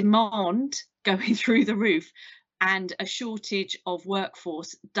 demand going through the roof and a shortage of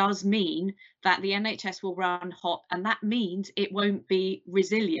workforce does mean that the NHS will run hot, and that means it won't be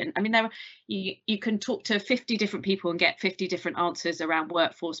resilient. I mean, you can talk to 50 different people and get 50 different answers around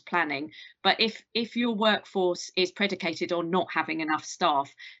workforce planning, but if your workforce is predicated on not having enough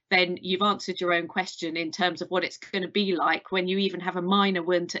staff, then you've answered your own question in terms of what it's going to be like when you even have a minor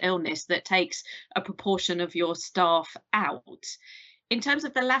winter illness that takes a proportion of your staff out. In terms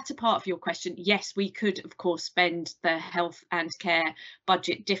of the latter part of your question, yes, we could, of course, spend the health and care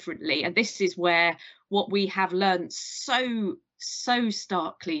budget differently. And this is where what we have learned so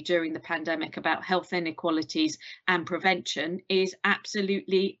starkly during the pandemic about health inequalities and prevention is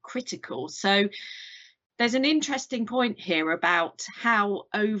absolutely critical. So there's an interesting point here about how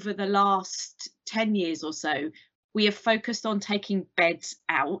over the last 10 years or so, we have focused on taking beds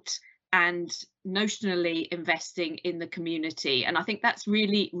out and notionally investing in the community. And I think that's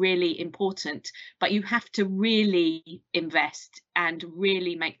really, really important, but you have to really invest and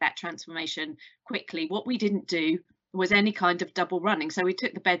really make that transformation quickly. What we didn't do was any kind of double running. So we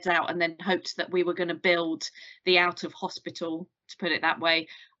took the beds out and then hoped that we were going to build the out of hospital, to put it that way,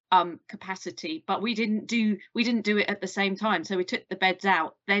 capacity, but we didn't do it at the same time. So we took the beds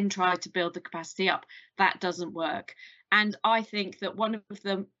out, then tried to build the capacity up. That doesn't work. And I think that one of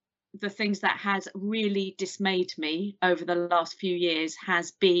the things that has really dismayed me over the last few years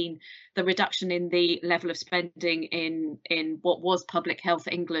has been the reduction in the level of spending in what was Public Health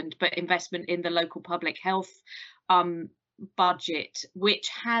England, but investment in the local public health budget, which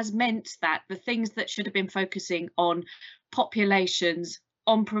has meant that the things that should have been focusing on populations,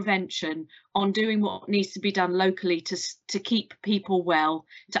 on prevention, on doing what needs to be done locally to keep people well,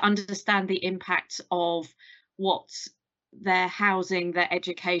 to understand the impact of what their housing, their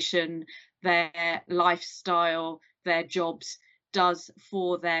education, their lifestyle, their jobs does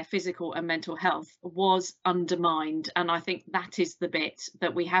for their physical and mental health was undermined. And I think that is the bit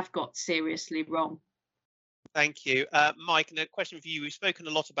that we have got seriously wrong. Thank you. Mike, and a question for you. We've spoken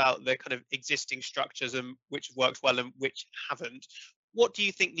a lot about the kind of existing structures and which have worked well and which haven't. What do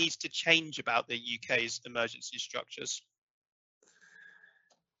you think needs to change about the UK's emergency structures?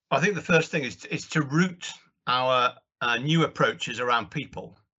 I think the first thing is to root our new approaches around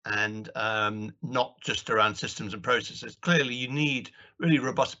people and not just around systems and processes. Clearly, you need really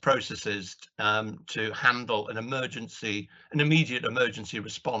robust processes to handle an immediate emergency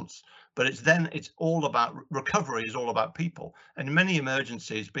response. But it's all about recovery, is all about people. And in many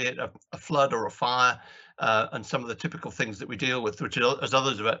emergencies, be it a flood or a fire, and some of the typical things that we deal with, which, as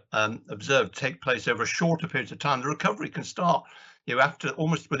others have observed, take place over a shorter period of time, the recovery can start after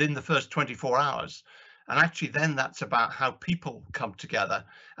almost within the first 24 hours. And actually then that's about how people come together,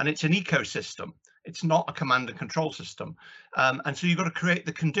 and it's an ecosystem. It's not a command and control system. And so you've got to create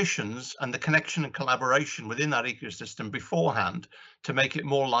the conditions and the connection and collaboration within that ecosystem beforehand to make it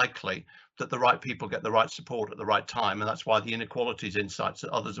more likely that the right people get the right support at the right time. And that's why the inequalities insights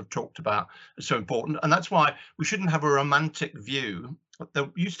that others have talked about are so important. And that's why we shouldn't have a romantic view. There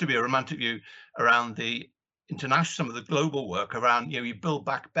used to be a romantic view around the international, some of the global work around, you build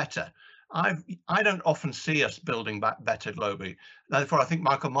back better. I don't often see us building back better globally. Therefore, I think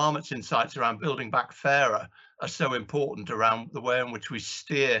Michael Marmot's insights around building back fairer are so important around the way in which we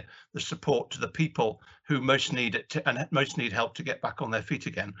steer the support to the people who most need it and most need help to get back on their feet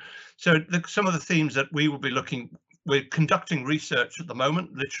again. So some of the themes that we will be we're conducting research at the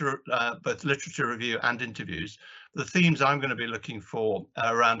moment, both literature review and interviews. The themes I'm going to be looking for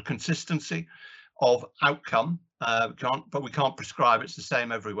are around consistency of outcome, but we can't prescribe it's the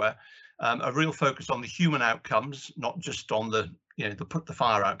same everywhere. A real focus on the human outcomes, not just on the put the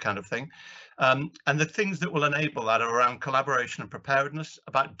fire out kind of thing. And the things that will enable that are around collaboration and preparedness,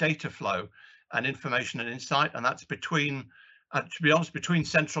 about data flow and information and insight. And that's between, to be honest, between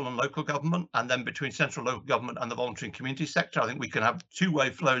central and local government, and then between central local government and the voluntary and community sector. I think we can have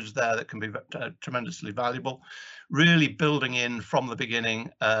two-way flows there that can be tremendously valuable. Really building in from the beginning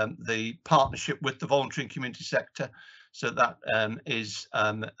the partnership with the voluntary and community sector, so that is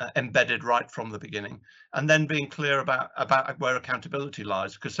embedded right from the beginning, and then being clear about where accountability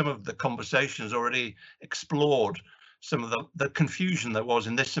lies, because some of the conversations already explored some of the confusion there was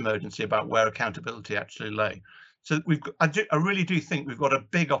in this emergency about where accountability actually lay. So I really do think we've got a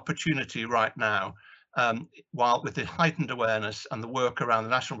big opportunity right now, while with the heightened awareness and the work around the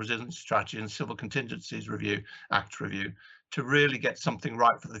National Resilience Strategy and Civil Contingencies Act review, to really get something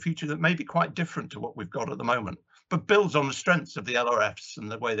right for the future that may be quite different to what we've got at the moment, but builds on the strengths of the LRFs and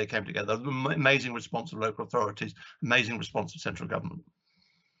the way they came together. The amazing response of local authorities, amazing response of central government.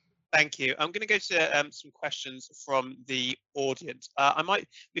 Thank you. I'm going to go to some questions from the audience.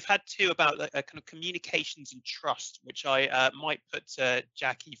 We've had two about kind of communications and trust, which I might put to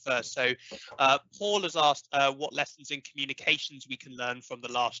Jackie first. So Paul has asked what lessons in communications we can learn from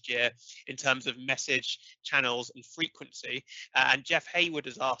the last year in terms of message channels and frequency. And Jeff Hayward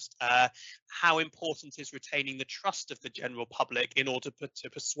has asked how important is retaining the trust of the general public in order to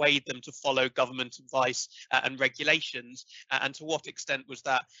persuade them to follow government advice and regulations, and to what extent was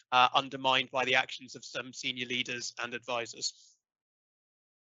that undermined by the actions of some senior leaders and advisors?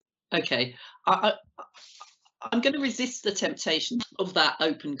 Okay, I'm going to resist the temptation of that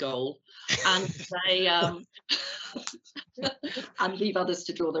open goal and say and leave others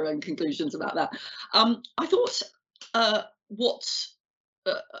to draw their own conclusions about that. I thought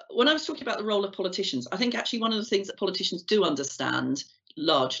when I was talking about the role of politicians, I think actually one of the things that politicians do understand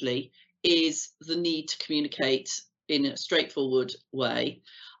largely is the need to communicate in a straightforward way.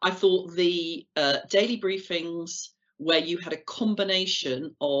 I thought the daily briefings where you had a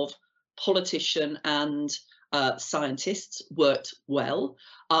combination of politician and scientists worked well.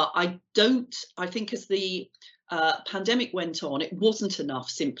 I think as the pandemic went on, it wasn't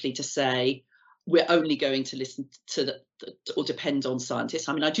enough simply to say we're only going to listen to or depend on scientists.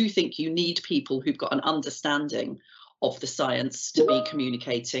 I mean, I do think you need people who've got an understanding of the science to be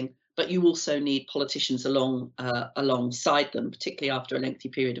communicating, but you also need politicians alongside them, particularly after a lengthy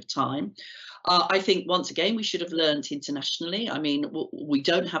period of time. I think, once again, we should have learned internationally. I mean, we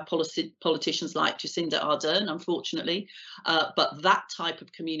don't have politicians like Jacinda Ardern, unfortunately, but that type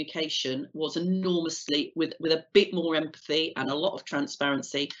of communication was enormously, with a bit more empathy and a lot of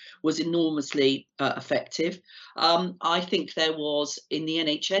transparency, was enormously effective. I think there was, in the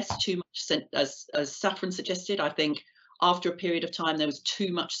NHS, too much, as Saffron suggested, I think, after a period of time, there was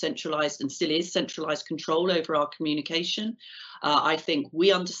too much centralised, and still is centralised, control over our communication. I think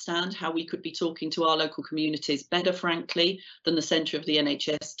we understand how we could be talking to our local communities better, frankly, than the centre of the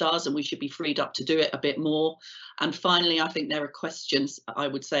NHS does, and we should be freed up to do it a bit more. And finally, I think there are questions, I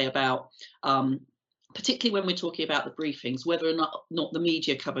would say, about particularly when we're talking about the briefings, whether or not the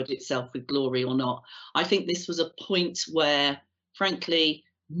media covered itself with glory or not. I think this was a point where, frankly,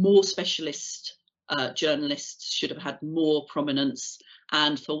 more specialist journalists should have had more prominence.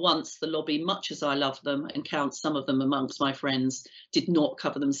 And for once, the lobby, much as I love them and count some of them amongst my friends, did not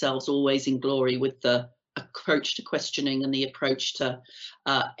cover themselves always in glory with the approach to questioning and the approach to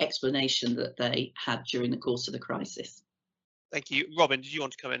explanation that they had during the course of the crisis. Thank you. Robin, did you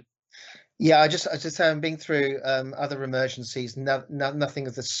want to come in? Yeah, I just say I'm being through other emergencies, nothing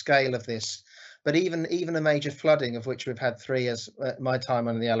of the scale of this, but even a major flooding, of which we've had 3 as my time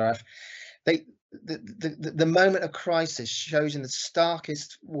under the LRF, the moment of crisis shows in the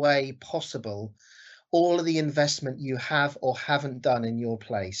starkest way possible all of the investment you have or haven't done in your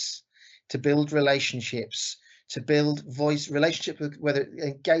place to build relationships, to build relationships with whether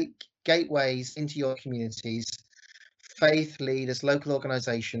gateways into your communities, faith leaders, local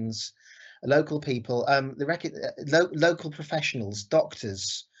organizations, local people, local professionals,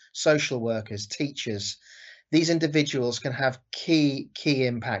 doctors, social workers, teachers. These individuals can have key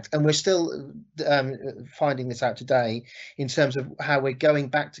impact, and we're still finding this out today in terms of how we're going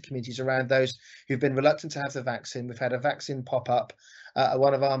back to communities around those who've been reluctant to have the vaccine. We've had a vaccine pop up at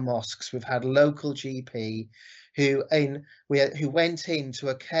one of our mosques. We've had local GP who went into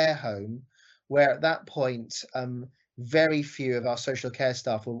a care home where at that point very few of our social care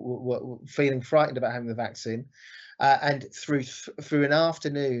staff were feeling frightened about having the vaccine, and through an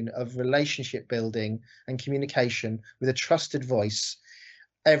afternoon of relationship building and communication with a trusted voice,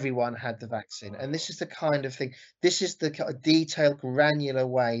 everyone had the vaccine. And this is the kind of thing, this is the detailed, granular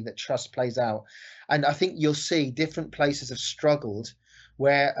way that trust plays out. And I think you'll see different places have struggled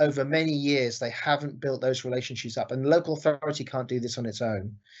where over many years they haven't built those relationships up, and the local authority can't do this on its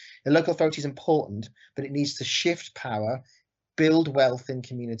own. The local authority is important, but it needs to shift power, build wealth in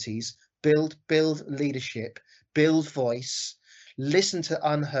communities, build leadership, build voice, listen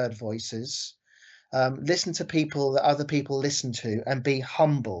to unheard voices, listen to people that other people listen to, and be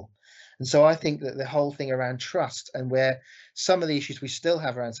humble. And so I think that the whole thing around trust, and where some of the issues we still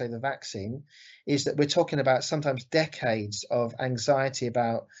have around, say, the vaccine, is that we're talking about sometimes decades of anxiety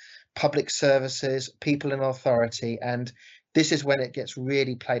about public services, people in authority, and this is when it gets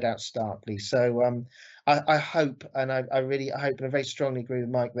really played out starkly. So I hope, and I really hope, and I very strongly agree with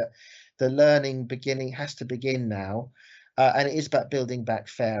Mike, that the learning has to begin now, and it is about building back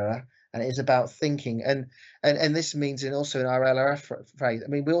fairer, and it is about thinking, and this means also in our LRF phrase. I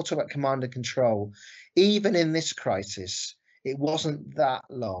mean, we all talk about command and control. Even in this crisis, it wasn't that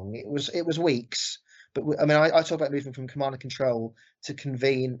long. It was weeks. But I talk about moving from command and control to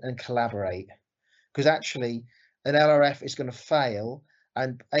convene and collaborate, because actually an LRF is going to fail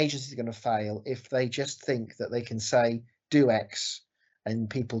and agencies are going to fail if they just think that they can say do X and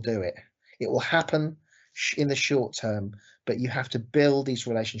people do it. It will happen in the short term, but you have to build these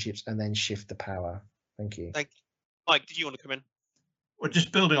relationships and then shift the power. Thank you. Thank you. Mike, did you want to come in? Well,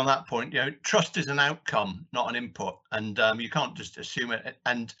 just building on that point, trust is an outcome, not an input, and you can't just assume it.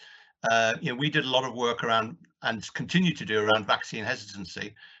 And we did a lot of work around, and continue to do, around vaccine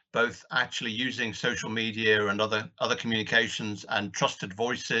hesitancy, both actually using social media and other communications and trusted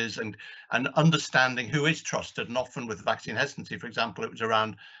voices, and understanding who is trusted. And often with vaccine hesitancy, for example, it was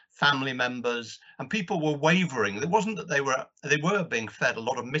around family members, and people were wavering. It wasn't that they were being fed a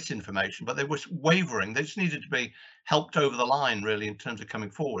lot of misinformation, but they were wavering. They just needed to be helped over the line, really, in terms of coming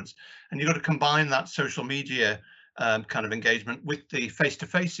forwards. And you've got to combine that social media kind of engagement with the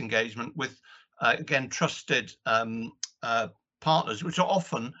face-to-face engagement with again, trusted partners, which are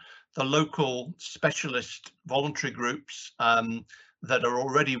often the local specialist voluntary groups that are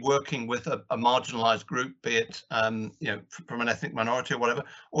already working with a marginalized group, be it from an ethnic minority or whatever.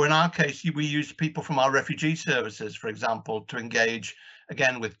 Or in our case, we use people from our refugee services, for example, to engage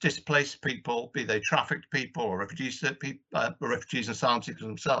again with displaced people, be they trafficked people or refugees and asylum seekers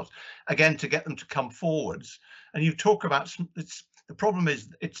themselves, again to get them to come forwards. And you talk about the problem is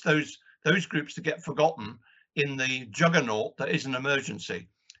it's those groups that get forgotten in the juggernaut that is an emergency.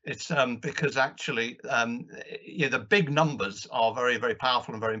 It's because actually the big numbers are very, very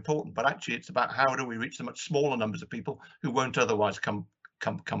powerful and very important, but actually it's about how do we reach the much smaller numbers of people who won't otherwise come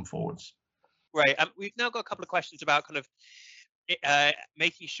forwards. Right. We've now got a couple of questions about kind of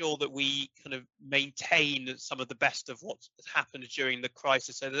making sure that we kind of maintain some of the best of what's happened during the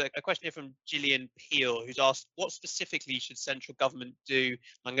crisis. So there's a question here from Gillian Peel, who's asked, what specifically should central government do?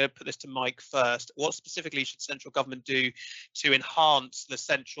 I'm going to put this to Mike first. What specifically should central government do to enhance the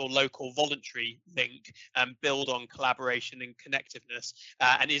central-local voluntary link and build on collaboration and connectiveness?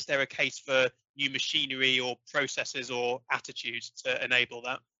 And is there a case for new machinery or processes or attitudes to enable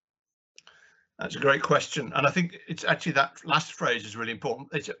that? That's a great question, and I think it's actually that last phrase is really important.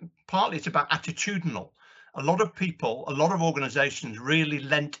 It's about attitudinal. A lot of people, a lot of organizations really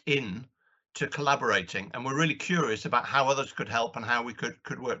lent in to collaborating, and we're really curious about how others could help and how we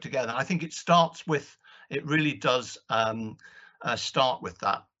could work together. And I think it really does start with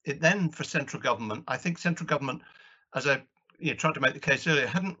that. Then for central government, I think central government, as I tried to make the case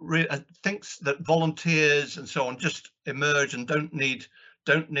earlier, thinks that volunteers and so on just emerge and don't need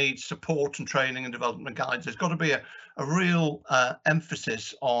support and training and development guides. There's got to be a real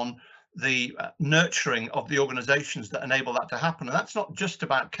emphasis on the nurturing of the organizations that enable that to happen. And that's not just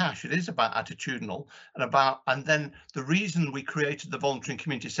about cash, it is about attitudinal and then the reason we created the Voluntary and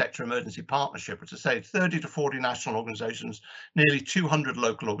Community Sector Emergency Partnership, as I say, 30 to 40 national organizations, nearly 200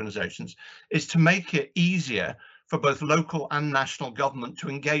 local organizations, is to make it easier for both local and national government to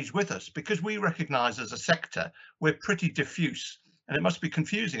engage with us, because we recognize as a sector, we're pretty diffuse. And it must be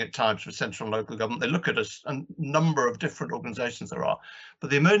confusing at times for central and local government. They look at us, a number of different organisations there are, but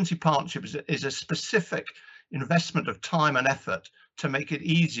the emergency partnership is a specific investment of time and effort to make it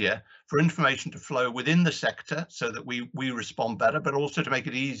easier for information to flow within the sector so that we respond better, but also to make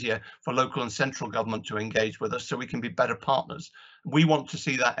it easier for local and central government to engage with us so we can be better partners. We want to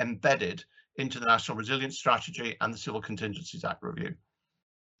see that embedded into the National Resilience Strategy and the Civil Contingencies Act review.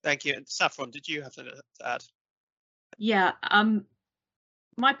 Thank you. And Saffron, did you have to add? Yeah,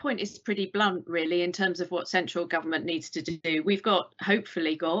 my point is pretty blunt, really, in terms of what central government needs to do. We've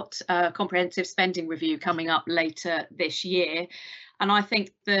hopefully got a comprehensive spending review coming up later this year. And I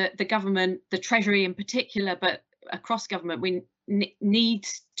think the government, the Treasury in particular, but across government, we need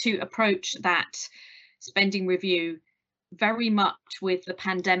to approach that spending review very much with the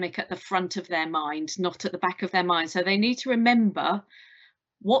pandemic at the front of their mind, not at the back of their mind. So they need to remember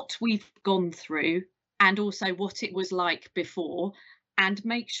what we've gone through and also what it was like before, and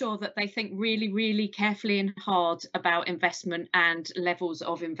make sure that they think really, really carefully and hard about investment and levels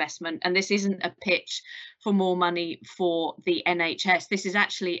of investment. And this isn't a pitch for more money for the NHS. This is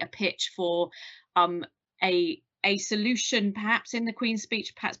actually a pitch for a solution, perhaps in the Queen's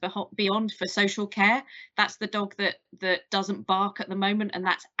speech, perhaps beyond, for social care. That's the dog that doesn't bark at the moment, and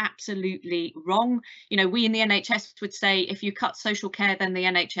that's absolutely wrong. You know, we in the NHS would say if you cut social care, then the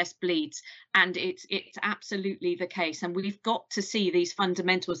NHS bleeds, and it's absolutely the case. And we've got to see these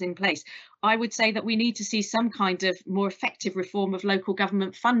fundamentals in place. I would say that we need to see some kind of more effective reform of local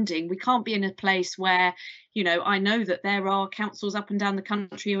government funding. We can't be in a place where, you know, I know that there are councils up and down the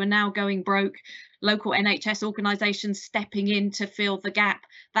country who are now going broke, local NHS organisations stepping in to fill the gap.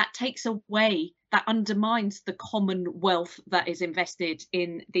 That takes away, that undermines the common wealth that is invested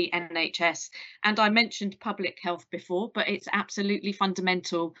in the NHS. And I mentioned public health before, but it's absolutely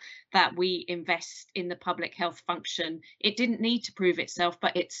fundamental that we invest in the public health function. It didn't need to prove itself,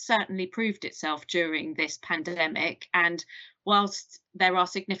 but it certainly proved itself during this pandemic. And whilst there are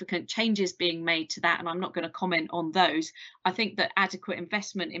significant changes being made to that, and I'm not going to comment on those, I think that adequate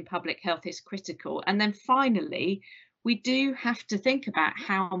investment in public health is critical. And then finally, we do have to think about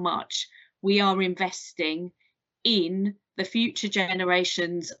how much we are investing in the future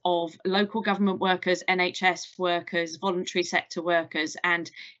generations of local government workers, NHS workers, voluntary sector workers, and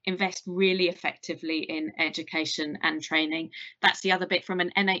invest really effectively in education and training. That's the other bit from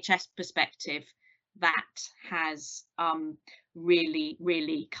an NHS perspective that has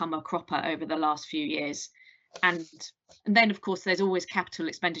really come a cropper over the last few years. And then, of course, there's always capital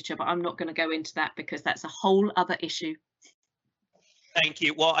expenditure, but I'm not going to go into that because that's a whole other issue. Thank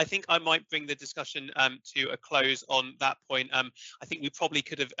you. Well, I think I might bring the discussion to a close on that point. I think we probably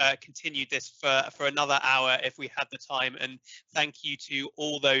could have continued this for another hour if we had the time. And thank you to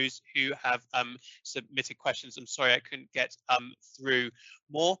all those who have submitted questions. I'm sorry I couldn't get through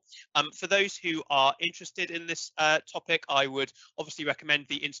more. For those who are interested in this topic, I would obviously recommend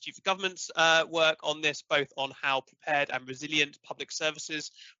the Institute for Government's work on this, both on how prepared and resilient public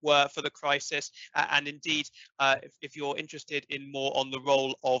services were for the crisis. And indeed, if you're interested in more on the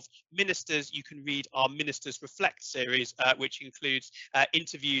role of ministers, you can read our Ministers Reflect series, which includes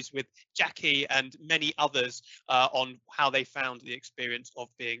interviews with Jackie and many others on how they found the experience of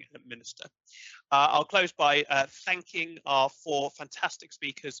being a minister. I'll close by thanking our 4 fantastic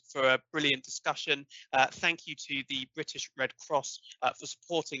speakers for a brilliant discussion. Thank you to the British Red Cross for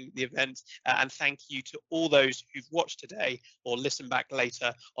supporting the event, and thank you to all those who've watched today or listen back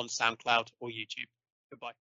later on SoundCloud or YouTube. Goodbye.